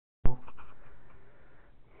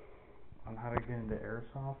how to get into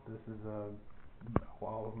airsoft. This is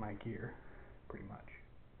all of my gear, pretty much.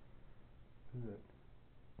 This is it.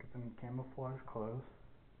 Get some camouflage clothes,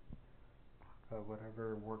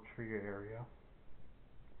 whatever works for your area.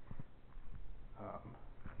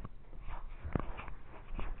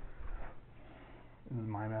 This is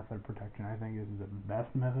my method of protection. I think this is the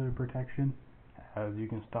best method of protection, as you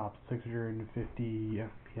can stop 650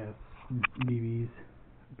 FPS BBs,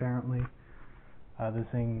 apparently. This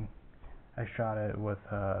thing, I shot it with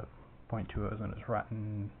 .20s and it's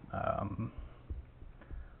rotten, what's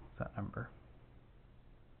that number?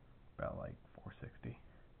 About like 460.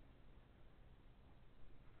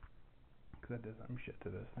 Because I did some shit to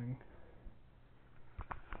this thing.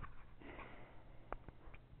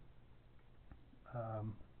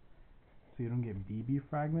 So you don't get BB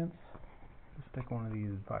fragments, just stick one of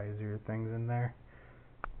these visor things in there.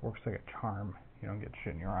 Works like a charm. You don't get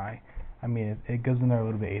shit in your eye. I mean, it goes in there a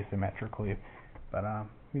little bit asymmetrically, but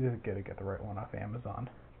you just get the right one off Amazon.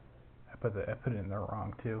 I put it in there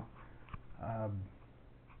wrong too.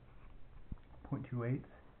 .28,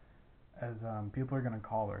 as people are gonna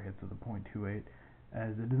call their hits with a .28,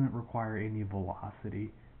 as it doesn't require any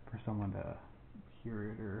velocity for someone to hear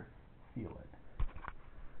it or feel it.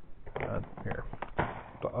 Here,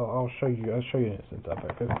 I'll show you an instance of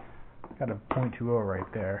it, because I've got a .20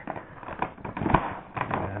 right there,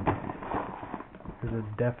 and there's a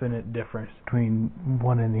definite difference between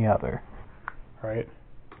one and the other, right?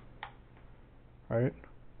 Is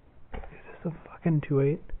this a fucking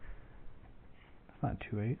 2.8? It's not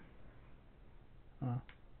 2.8.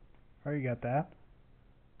 Alright, you got that.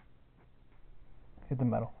 Hit the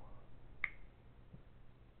metal.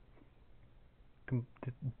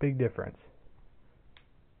 Big difference.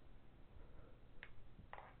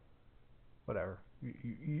 Whatever.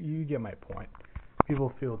 You get my point. People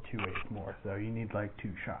feel 2.8 more, so you need like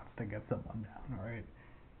 2 shots to get someone down, alright?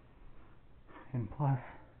 And plus,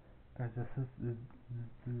 there's this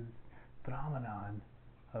phenomenon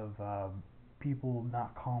of people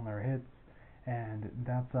not calling their hits, and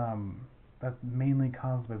that's mainly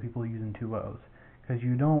caused by people using 2.0s, because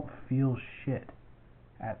you don't feel shit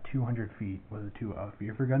at 200 feet with a 2.0.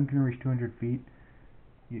 If your gun can reach 200 feet,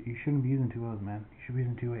 you shouldn't be using 2.0s, man. You should be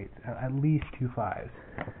using 2.8s, at least 2.5s.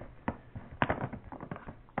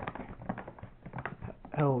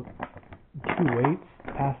 Hell, 2.8s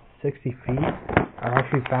past 60 feet are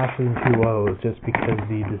actually faster than 2.0s, just because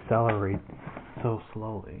they decelerate so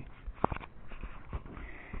slowly.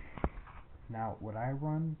 Now, what I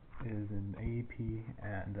run is an AEP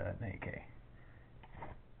and an AK.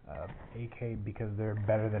 AK because they're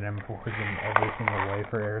better than M4s in every single way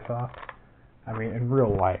for airsoft. I mean, in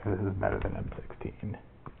real life, this is better than M16.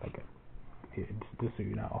 Like, just so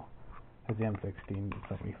you know, because the M16 has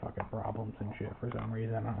so many fucking problems and shit for some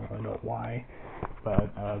reason. I don't really know why, but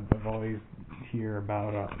I've always hear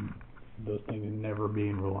about those things never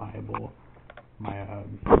being reliable. My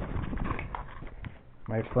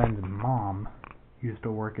friend's mom used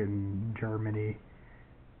to work in Germany,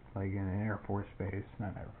 like in an Air Force base,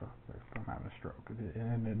 not Air Force Base, I'm having a stroke,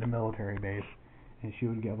 in the military base, and she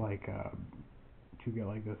would get like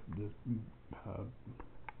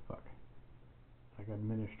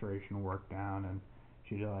administration work down, and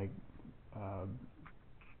she'd like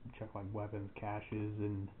check like weapons caches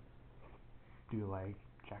and do like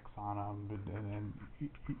checks on them, and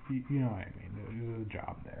you know what I mean. There was a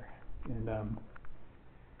job there, and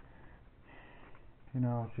you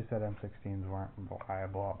know, she said M16s weren't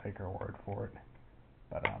reliable. I'll take her word for it.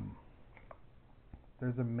 But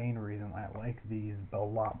there's a main reason I like these a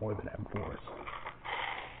lot more than M4s.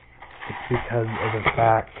 It's because of the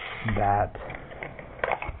fact that,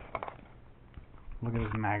 look at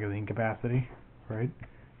this magazine capacity, right?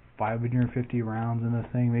 550 rounds in this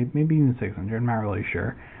thing, maybe even 600. I'm not really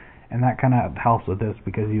sure. And that kind of helps with this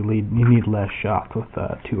because you need less shots with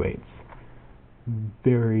 2.8s.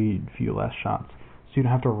 Very few less shots. So you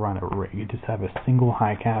don't have to run a rig. You just have a single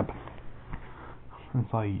high cap.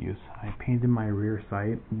 That's all you use. I painted my rear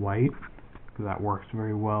sight white because that works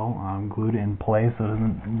very well. Glued it in place so it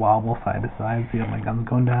doesn't wobble side to side. See how my gun's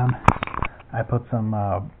going down? I put some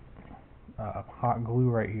hot glue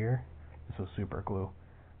right here. This was super glue.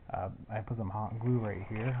 I put some hot glue right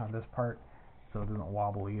here on this part so it doesn't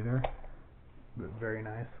wobble either. But very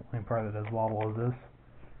nice. The only part that does wobble is this.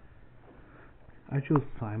 I chose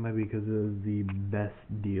Cyma because it was the best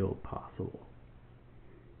deal possible.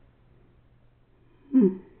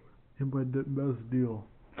 And by the best deal,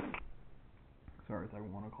 sorry, it's like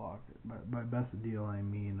 1 o'clock. By best deal, I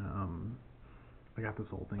mean, I got this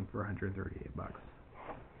whole thing for $138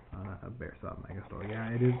 on a Bearsoft Megastore. Yeah,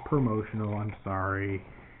 it is promotional, I'm sorry,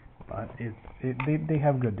 But they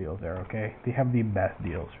have good deals there, okay? They have the best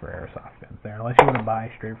deals for airsoft guns there. Unless you want to buy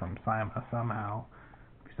straight from CYMA somehow.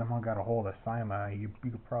 If you somehow got a hold of CYMA, you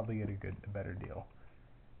could probably get a better deal.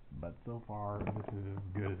 But so far, this is as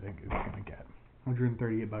good as it's gonna get.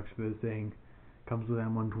 $138 for this thing. Comes with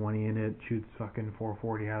M120 in it. Shoots fucking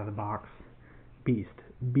 440 out of the box.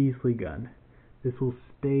 Beastly gun. This will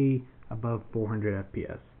stay above 400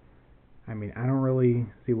 FPS. I mean, I don't really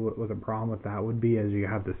see what the problem with that would be, as you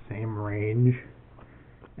have the same range,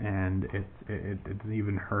 and it's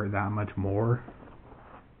even hurt that much more.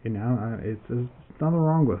 You know, it's nothing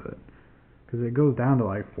wrong with it, because it goes down to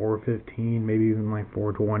like 415, maybe even like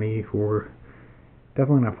 420,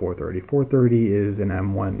 definitely not 430. 430 is an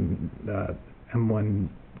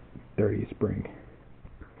M130 spring.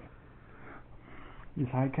 These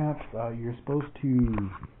high caps, you're supposed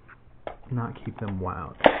to not keep them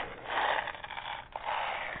wound.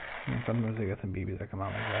 Sometimes I got some BBs that come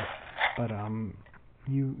out like that, but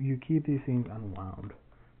you keep these things unwound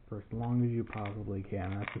for as long as you possibly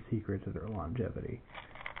can. That's the secret to their longevity.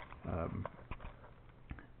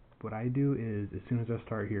 What I do is, as soon as I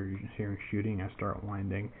start hearing shooting, I start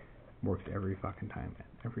winding. Works every fucking time.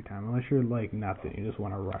 Every time, unless you're like nothing, you just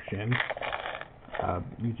want to rush in.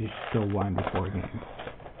 You just still wind before games.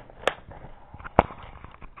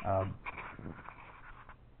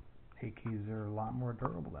 AKs are a lot more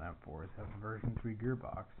durable than M4s. Have a version 3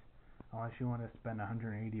 gearbox. Unless you want to spend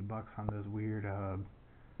 $180 on this weird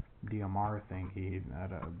DMR thingy that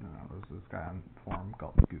this guy on the forum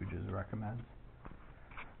called Googes recommends.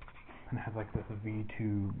 And it has like this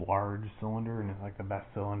V2 large cylinder, and it's like the best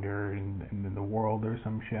cylinder in the world or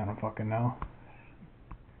some shit. I don't fucking know.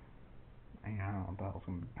 I don't know if that was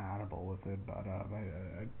compatible with it, but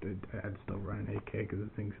I'd still run an AK because this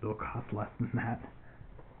thing still costs less than that.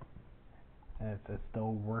 And it's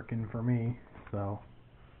still working for me. So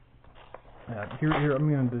here I'm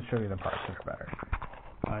going to show you the parts that are better.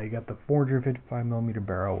 You got the 455mm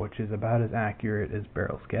barrel, which is about as accurate as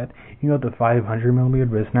barrels get. You got the 500mm,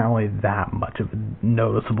 but it's not really that much of a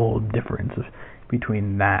noticeable difference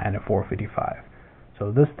between that and a 455.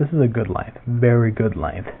 So this is a good length, very good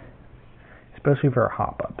length, especially for a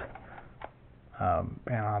hop-up.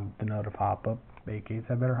 And on the note of hop-up, AKs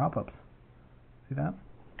have better hop-ups. See that?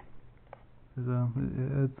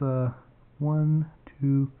 It's a 1,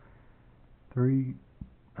 2, 3.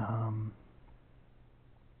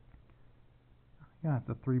 Yeah, it's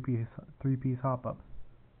a three-piece hop-up.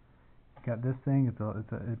 You got this thing. It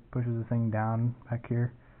pushes the thing down back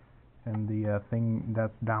here, and the thing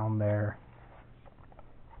that's down there.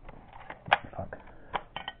 Fuck.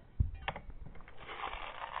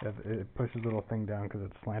 It pushes the little thing down because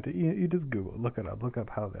it's slanted. You just Google it, look it up. Look up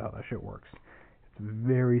how that shit works. It's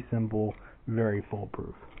very simple, very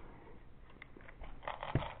foolproof.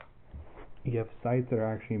 You have sights that are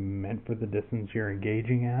actually meant for the distance you're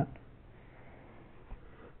engaging at.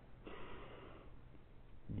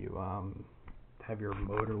 You have your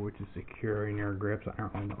motor, which is secure in your grips. I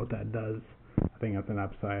don't really know what that does. I think that's an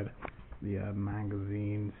upside. The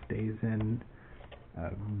magazine stays in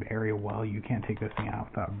very well. You can't take this thing out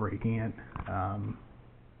without breaking it.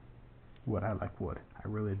 Wood, I like wood. I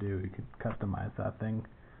really do. You could customize that thing,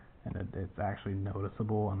 and it's actually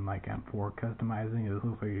noticeable. Unlike M4 customizing, it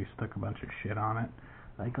looks like you stuck a bunch of shit on it.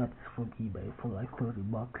 I got this from eBay for like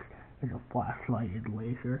 $30. It's a flashlight and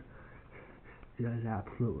laser. It does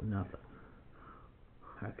absolutely nothing.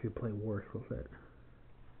 I could play worse with it.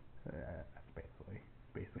 That's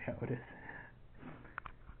basically how it is.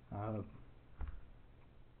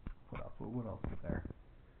 What else is there?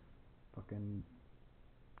 Fucking.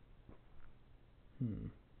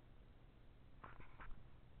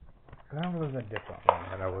 I don't know if there's a different one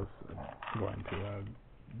that I was going to.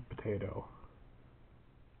 Potato.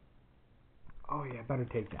 Oh yeah, better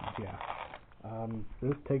takedowns. Yeah.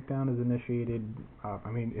 This takedown is initiated.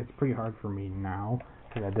 I mean, it's pretty hard for me now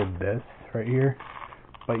because I did this right here.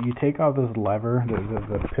 But you take off this lever,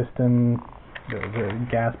 the piston, the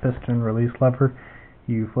gas piston release lever.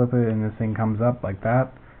 You flip it, and this thing comes up like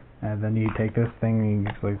that. And then you take this thing and you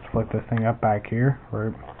just like flip this thing up back here,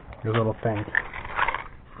 or your little thing.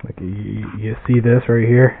 Like you see this right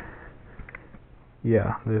here?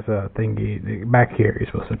 Yeah, there's a thingy back here. You're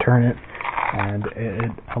supposed to turn it, and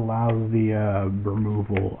it allows the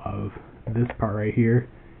removal of this part right here.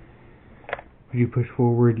 You push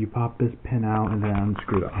forward, you pop this pin out, and then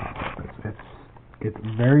unscrew the hop. It's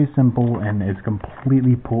very simple, and it's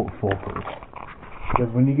completely foolproof.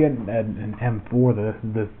 Because when you get an M4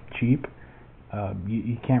 this cheap,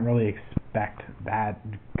 you can't really expect that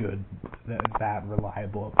good, that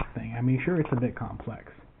reliable of a thing. I mean, sure, it's a bit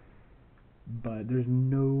complex, but there's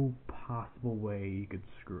no possible way you could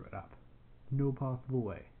screw it up. No possible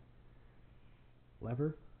way.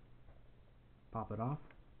 Lever, pop it off,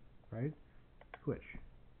 right? Switch.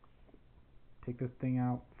 Take this thing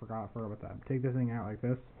out. Forgot about that. Take this thing out like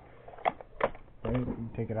this, right? You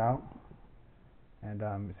take it out, and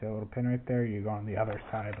you see a little pin right there. You go on the other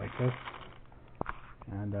side like this,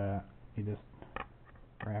 and you just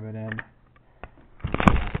ram it in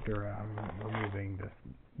after removing this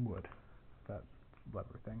wood, that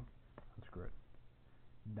lever thing. Unscrew it.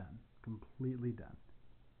 Done. Completely done.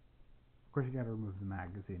 Of course, you got to remove the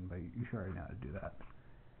magazine, but you should already know how to do that.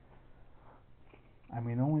 I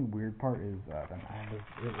mean, the only weird part is the mag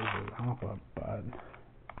is a pop-up, but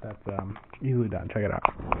that's easily done. Check it out.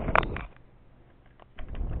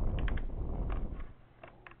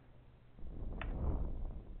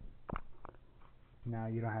 Now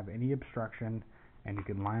you don't have any obstruction, and you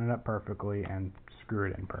can line it up perfectly and screw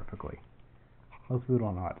it in perfectly. Most people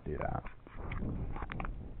don't know how to do that.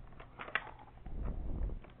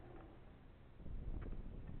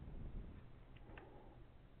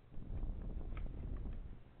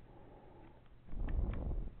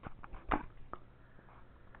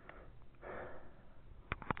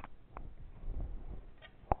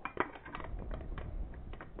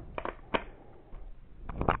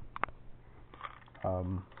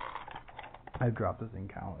 I've dropped this in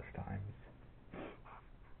countless times.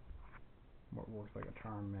 What works like a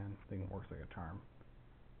charm, man. Thing works like a charm.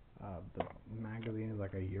 The magazine is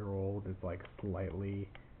like a year old. It's like slightly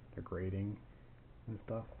degrading and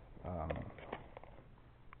stuff.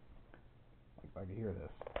 If I could hear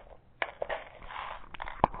this.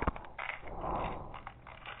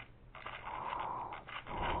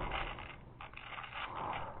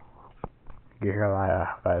 You hear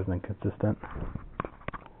that is inconsistent.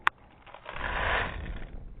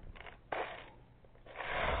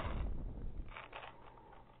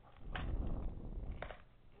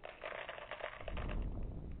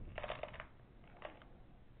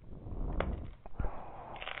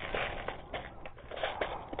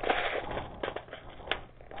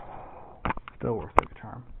 Still works like a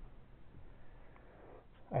charm.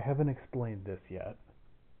 I haven't explained this yet.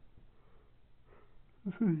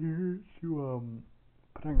 This is here to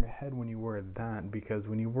put on your head when you wear that, because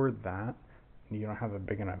when you wear that, you don't have a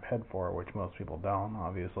big enough head for it, which most people don't,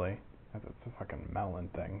 obviously. It's a fucking melon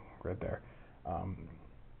thing right there.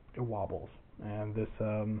 It wobbles, and this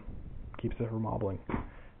keeps it from wobbling.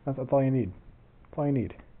 That's all you need. That's all you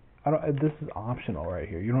need. This is optional right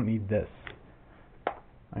here. You don't need this.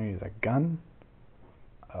 I use a gun,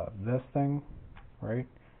 this thing, right?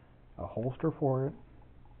 A holster for it,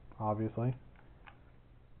 obviously.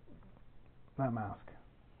 That mask,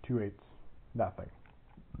 2/8, nothing.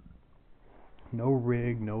 No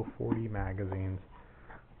rig, no 40 magazines.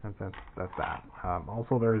 That's that.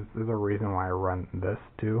 Also, there's a reason why I run this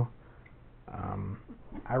too.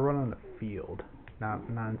 I run on the field, not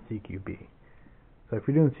in CQB. So if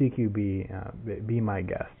you're doing CQB, be my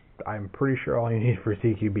guest. I'm pretty sure all you need for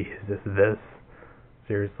CQB is just this.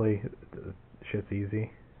 Seriously, shit's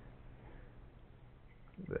easy.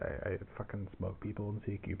 I fucking smoke people in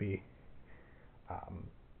CQB.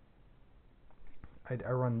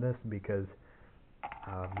 I run this because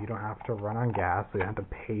you don't have to run on gas, so you don't have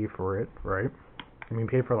to pay for it, right? I mean,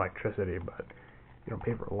 pay for electricity, but you don't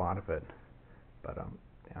pay for a lot of it. But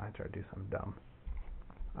I try to do something dumb.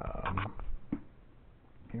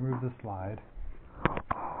 Can you remove the slide?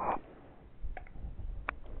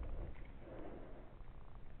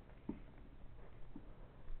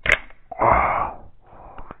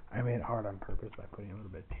 I made it hard on purpose by putting a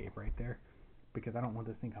little bit of tape right there, because I don't want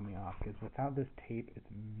this thing coming off, because without this tape, it's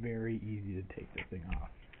very easy to take this thing off.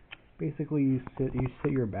 Basically, you sit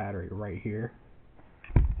your battery right here,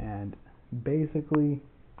 and basically,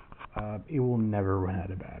 it will never run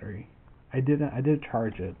out of battery. I did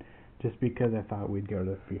charge it, just because I thought we'd go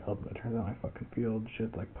to the field, but it turns out my fucking field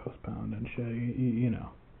shit's like postponed and shit, you know.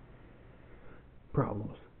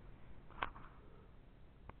 Problems.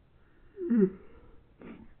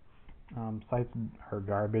 Sites are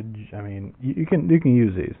garbage. I mean, you can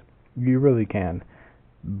use these. You really can,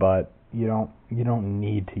 but you don't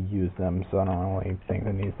need to use them. So I don't really think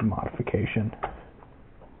that needs modification.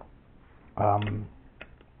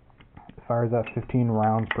 Fires at 15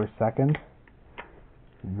 rounds per second.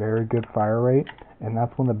 Very good fire rate, and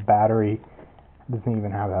that's when the battery doesn't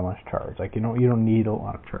even have that much charge. Like you don't need a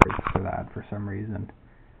lot of charge for that for some reason.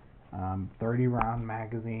 30 round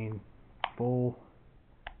magazine, full,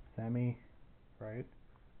 semi, right?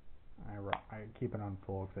 I keep it on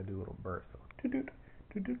full because I do little bursts. So,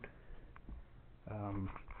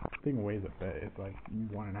 The thing weighs a bit. It's like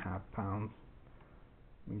 1.5 pounds.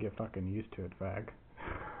 You get fucking used to it, fag.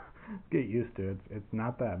 Get used to it. It's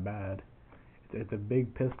not that bad. It's a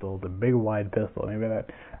big pistol. It's a big wide pistol. Maybe that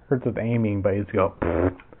hurts with aiming, but you just go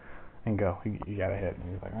and go. You gotta hit.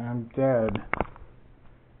 And he's like, I'm dead.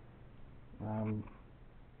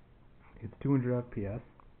 It's 200 FPS.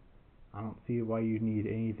 I don't see why you need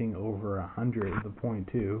anything over 100 with a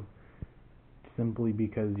 .2. Simply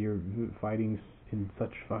because you're fighting in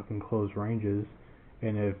such fucking close ranges,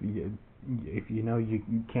 and if you know you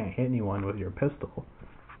can't hit anyone with your pistol,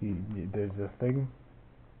 there's this thing.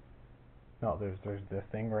 No, there's this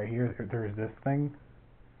thing right here. There's this thing.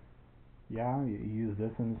 Yeah, you use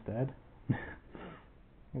this instead.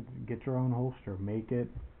 Get your own holster, make it,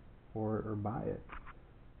 or buy it.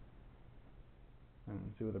 And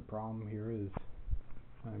see what the problem here is.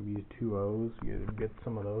 Use 2 O's. You get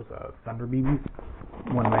some of those Thunder BBs.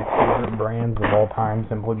 One of my favorite brands of all time,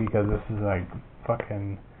 simply because this is like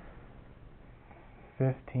fucking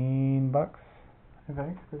 $15, I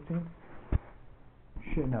think. 15.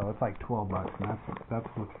 Shit, no, it's like $12, and that's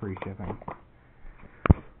with free shipping.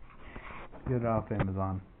 Get it off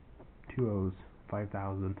Amazon. 2 O's,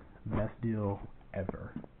 5,000. Best deal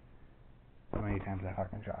ever. So many times I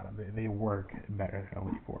fucking shot them. They work better than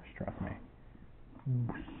Elite Force, trust me.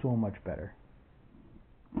 So much better.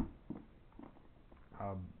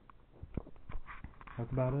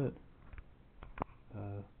 That's about it.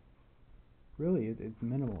 Really, it's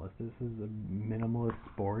minimalist. This is a minimalist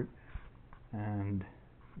sport, and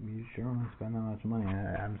you sure want to spend that much money.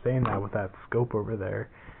 I'm saying that with that scope over there.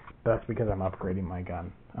 That's because I'm upgrading my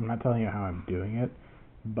gun. I'm not telling you how I'm doing it,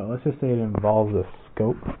 but let's just say it involves a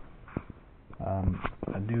scope,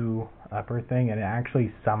 a new upper thing, and it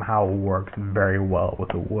actually somehow works very well with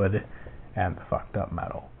the wood and the fucked up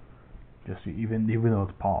metal. Just even though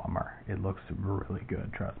it's polymer, it looks really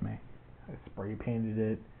good. Trust me. I spray painted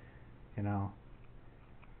it. You know,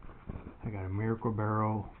 I got a Miracle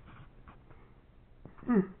Barrel.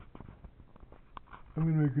 I'm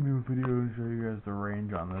gonna make a new video and show you guys the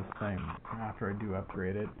range on this thing after I do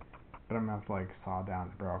upgrade it. But I'm gonna have to like saw down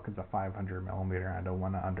the barrel because it's a 500mm and I don't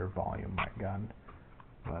want to under volume my gun.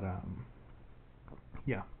 But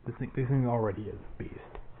yeah, this thing already is a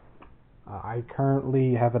beast. I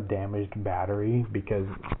currently have a damaged battery because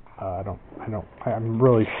I'm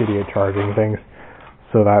really shitty at charging things.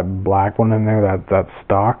 So that black one in there, that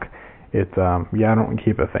stock, it's I don't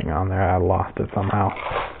keep a thing on there. I lost it somehow.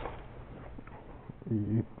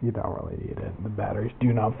 You don't really need it. The batteries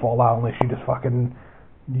do not fall out unless you just fucking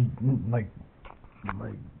like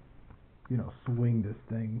swing this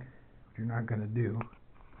thing, which you're not gonna do.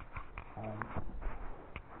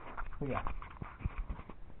 So yeah.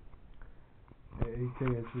 You say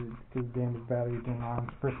it's damaged battery 10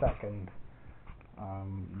 rounds per second.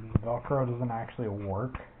 Velcro doesn't actually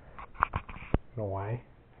work. I don't know why.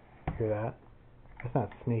 Hear that? It's not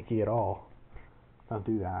sneaky at all. Don't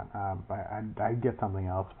do that. I'd get something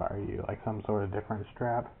else if I were you, like some sort of different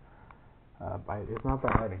strap. It's not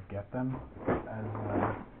that hard to get them, as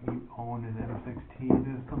you own an M16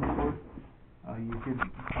 of some sort. You could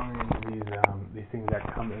find these things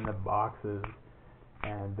that come in the boxes,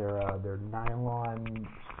 and they're nylon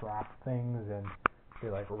strap things, and they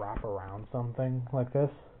like wrap around something like this,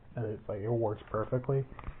 and it's like it works perfectly.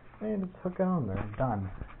 And just hook it on there, done.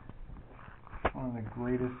 One of the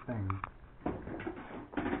greatest things.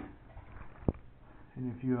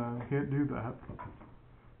 And if you can't do that,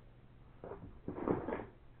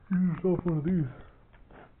 get yourself one of these.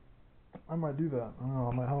 I might do that. I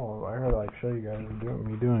don't know. I gotta like show you guys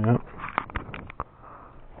me doing it.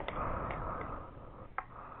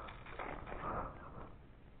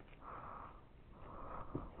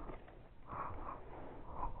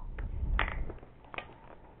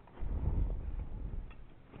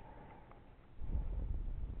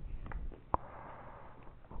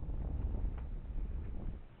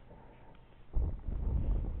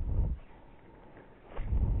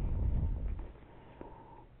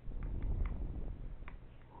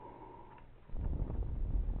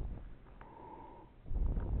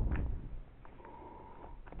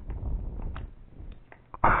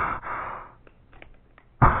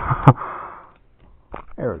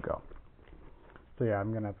 There we go. So yeah,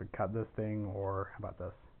 I'm gonna have to cut this thing, or how about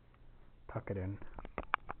this? Tuck it in.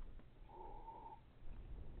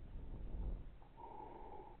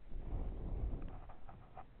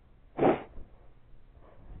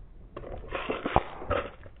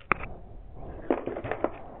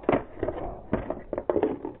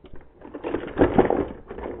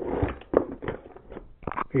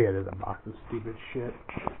 Yeah, there's a box of stupid shit.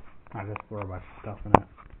 I just throw a bunch of stuff in it.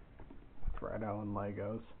 That's right. Red Allen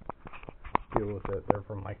Legos. Deal with it. They're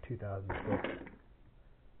from like 2006.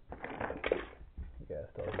 Yeah,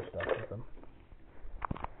 still do stuff with them.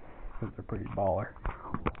 Because they're pretty baller.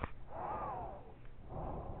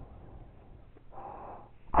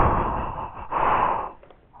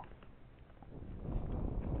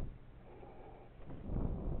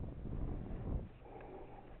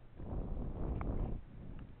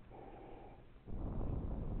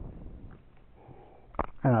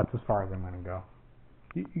 And that's as far as I'm gonna go.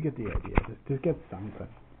 You get the idea. Just get something.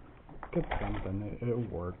 Get something.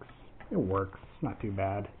 It works. It works. It's not too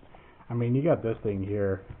bad. I mean, you got this thing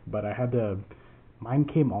here, but I had to. Mine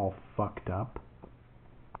came all fucked up.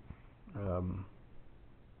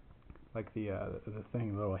 Like the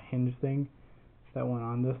thing, the little hinge thing that went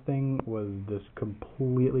on this thing was just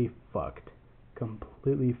completely fucked.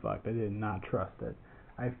 Completely fucked. I did not trust it.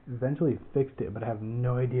 I eventually fixed it, but I have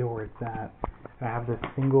no idea where it's at. I have this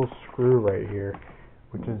single screw right here,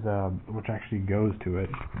 which actually goes to it.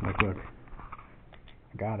 Like, look,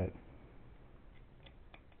 I got it.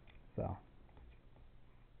 So,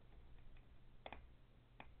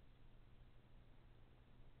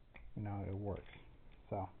 it works.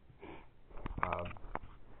 So,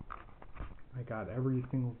 I got every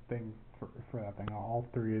single thing for that thing. All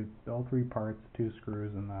three parts, 2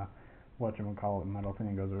 screws, and the whatchamacallit metal thing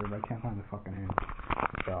that goes over. But I can't find the fucking hinge.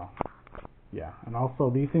 So, yeah. And also,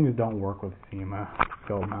 these things don't work with SEMA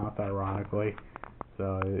Scope Mount, ironically.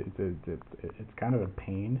 So it's kind of a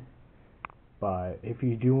pain. But if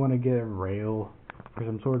you do want to get a rail or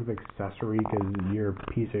some sort of accessory, because you're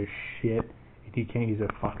a piece of shit if you can't use a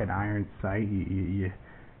fucking iron sight, you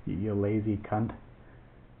lazy cunt,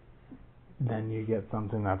 then you get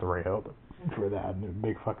something that's railed for that.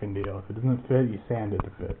 Big fucking deal. If it doesn't fit, you sand it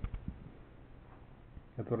to fit.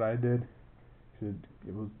 That's what I did. It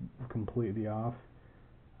was completely off.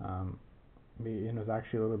 It was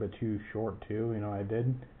actually a little bit too short too.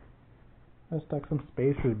 I stuck some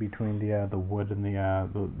spacers between the wood and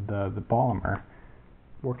the polymer.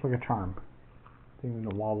 Worked like a charm. Didn't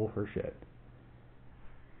even wobble for shit.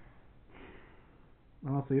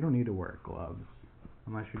 And also, you don't need to wear gloves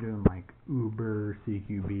unless you're doing like Uber,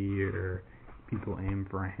 CQB, or people aim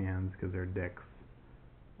for hands because they're dicks.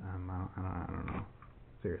 I don't know.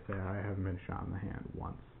 Seriously, I haven't been shot in the hand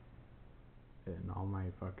once in all my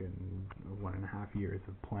fucking 1.5 years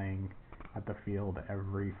of playing at the field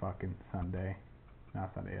every fucking Sunday.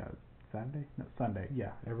 Not Sunday, Saturday? No, Sunday.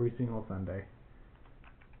 Yeah, every single Sunday.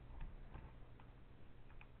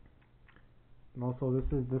 And also,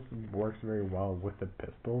 this works very well with the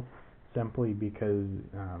pistol, simply because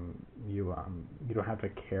you don't have to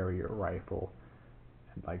carry your rifle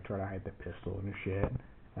and like try to hide the pistol and shit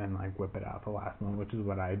and like whip it out the last moment, which is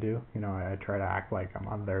what I do. I try to act like I'm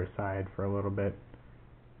on their side for a little bit.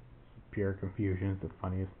 Pure confusion is the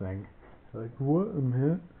funniest thing. Like, what? I'm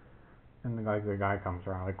hit. And the guy comes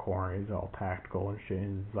around the corner, he's all tactical and shit,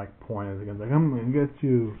 and he's like pointing at the gun, like, I'm gonna get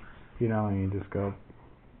you, and you just go,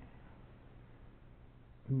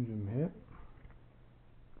 I'm hit.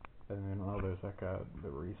 And then there's like the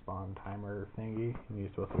respawn timer thingy, and you're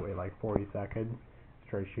supposed to wait like 40 seconds to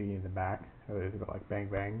try to shoot you in the back. So they just go like bang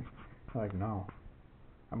bang. I'm like, no,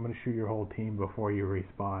 I'm gonna shoot your whole team before you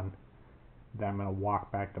respawn. Then I'm gonna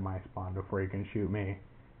walk back to my spawn before you can shoot me.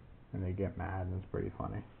 And they get mad, and it's pretty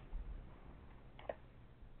funny.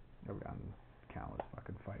 I've gotten countless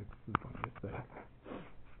fucking fights. It's the funniest thing.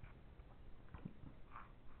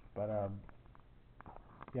 But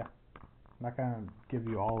yeah, I'm not gonna give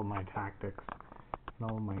you all of my tactics and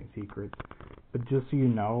all of my secrets, but just so you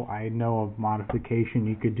know, I know of modification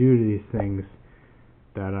you could do to these things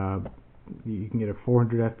that you can get a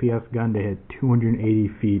 400 FPS gun to hit 280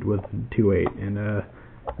 feet with 2.8 and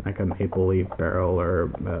like a Maple Leaf barrel or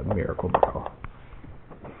a Miracle barrel.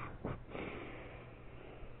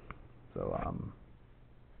 So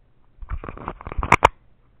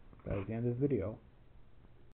that was the end of this video.